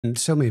And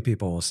so many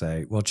people will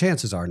say, well,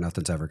 chances are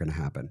nothing's ever going to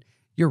happen.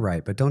 You're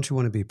right, but don't you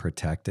want to be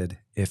protected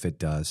if it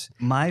does?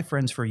 My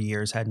friends for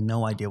years had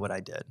no idea what I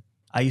did.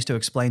 I used to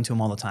explain to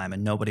them all the time,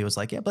 and nobody was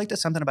like, "Yeah, Blake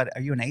does something about it.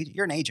 Are you an agent?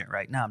 You're an agent,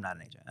 right?" No, I'm not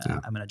an agent. Yeah.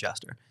 I'm an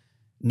adjuster.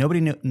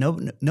 Nobody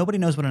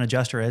knows what an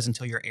adjuster is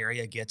until your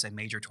area gets a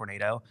major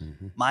tornado.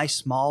 Hmm. My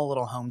small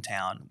little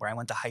hometown, where I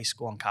went to high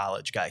school and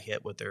college, got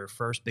hit with their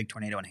first big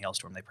tornado and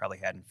hailstorm they probably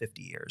had in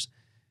 50 years.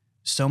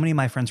 So many of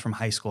my friends from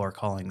high school are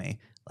calling me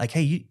like,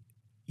 "Hey,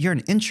 you're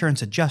an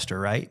insurance adjuster,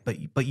 right?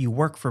 But you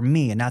work for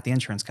me and not the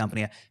insurance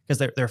company." Because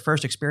their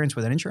first experience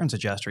with an insurance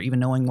adjuster, even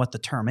knowing what the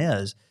term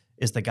is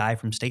the guy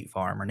from State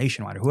Farm or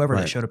Nationwide or whoever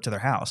that Right. showed up to their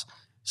house.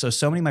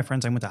 So many of my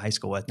friends I went to high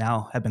school with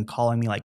now have been calling me like